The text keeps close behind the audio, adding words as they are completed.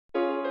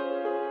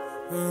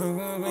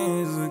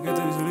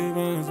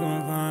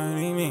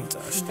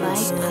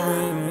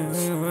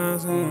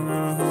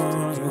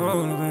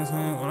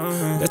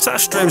That's our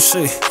strip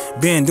shit.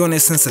 Been doing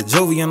it since a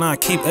juvie, and I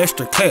keep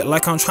extra cut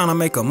like I'm trying to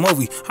make a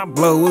movie. I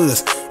blow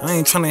woods. I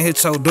ain't tryna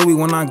hit your doobie.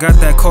 When I got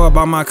that call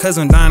about my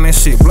cousin dying, that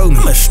shit blew me.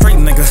 I'm a street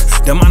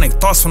nigga, demonic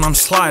thoughts when I'm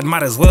sliding.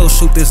 Might as well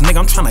shoot this nigga,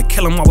 I'm tryna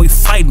kill him while we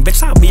fighting.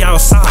 Bitch, I'll be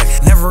outside,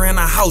 never in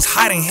a house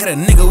hiding. Hit a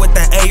nigga with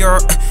that AR,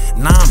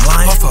 nah I'm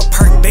lying. Off a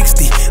perk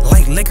Bixby,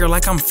 light liquor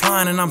like I'm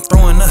flying and I'm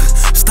throwing up.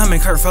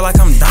 Stomach hurt, feel like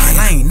I'm dying.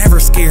 I ain't never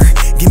scared,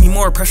 give me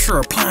more pressure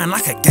applying.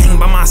 Like a gang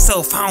by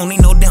myself, I don't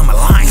need no damn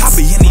alliance. I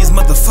be in these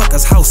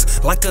motherfuckers'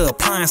 house like a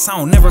appliance. I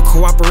don't never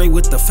cooperate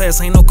with the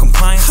feds, ain't no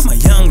compliance. I'm a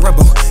young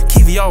rebel,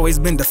 Keve always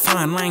been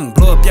defined. I ain't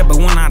blow up yet, but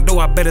when I do,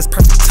 I bet it's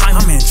perfect time.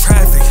 I'm in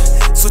traffic,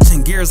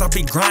 switching gears, I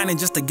be grinding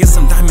just to get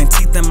some diamond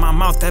teeth in my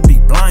mouth that be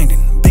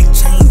blinding. Big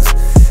chains,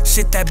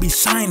 shit that be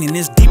shining.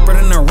 It's deeper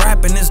than the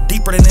rap and it's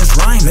deeper than this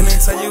rhyming. Let me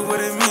tell you what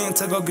it means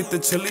to go get the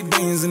chili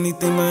beans.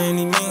 Anything by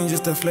any means,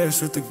 just a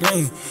flash with the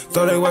green.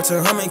 Thought they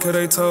watchin' homie, cause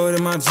they told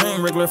in my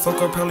dream. Regular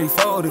folk will probably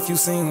fold if you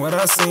seen what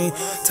I seen.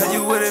 Tell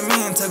you what it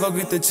means to go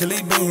get the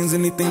chili beans.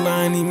 Anything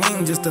by any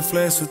means, just a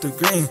flash with the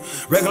green.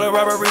 Regular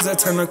robberies that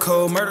turn to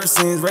cold murder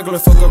scenes. Regular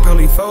folk will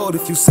probably fold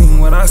if you seen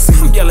what I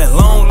seen. I'm yelling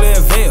long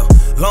live Vail,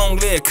 long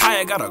live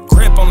Kaya. Got a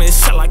grip on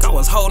this shit like I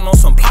was holding on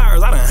some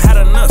pliers. I done had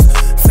enough,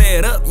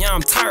 fed up, yeah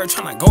I'm tired.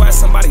 Tryna go at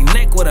somebody's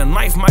neck with a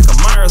knife, Michael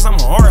Myers. I'm an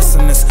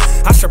arsonist,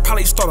 I should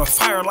probably start a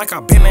fire like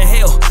I've been in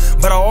hell.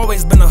 But I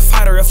always been a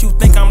fighter, if you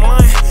think I'm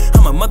lying,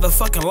 I'm a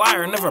motherfucking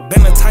liar. Never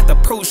been the type to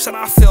prove shit,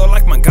 I feel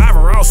like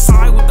MacGyver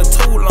outside with the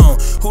tool on.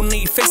 Who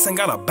need fixing,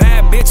 got a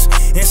bad bitch,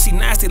 and she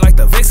nasty like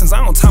the Vixens.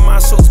 I don't tie my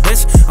shoes,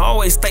 bitch, I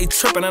always stay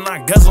tripping and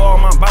I guzzle all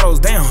my bottles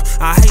down.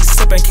 I hate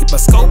sipping, keep a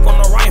scope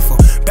on the rifle.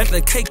 Bet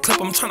the cake clip,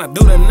 I'm tryna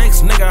do the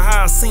next nigga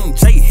how I seen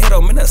Jay hit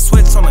him in a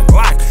switch on the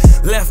Glock.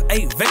 Left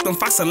 8 victim,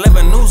 Fox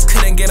 11 News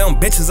couldn't get them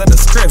bitches a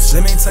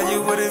description. Let me tell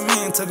you what it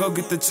means to go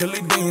get the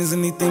chili beans.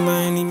 Anything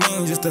by any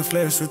means, just a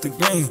flash with the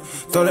green.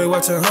 Thought they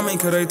watchin' homie,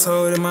 cause they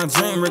told in my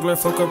dream. Regular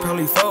folk will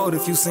probably fold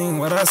if you seen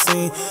what I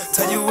seen.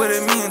 Tell you what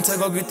it means to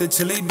go get the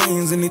chili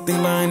beans.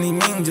 Anything by any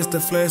means, just a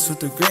flash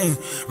with the green.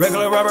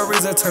 Regular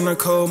robberies that turn to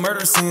cold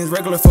murder scenes.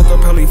 Regular folk will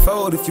probably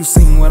fold if you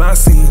seen what I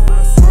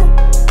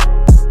seen.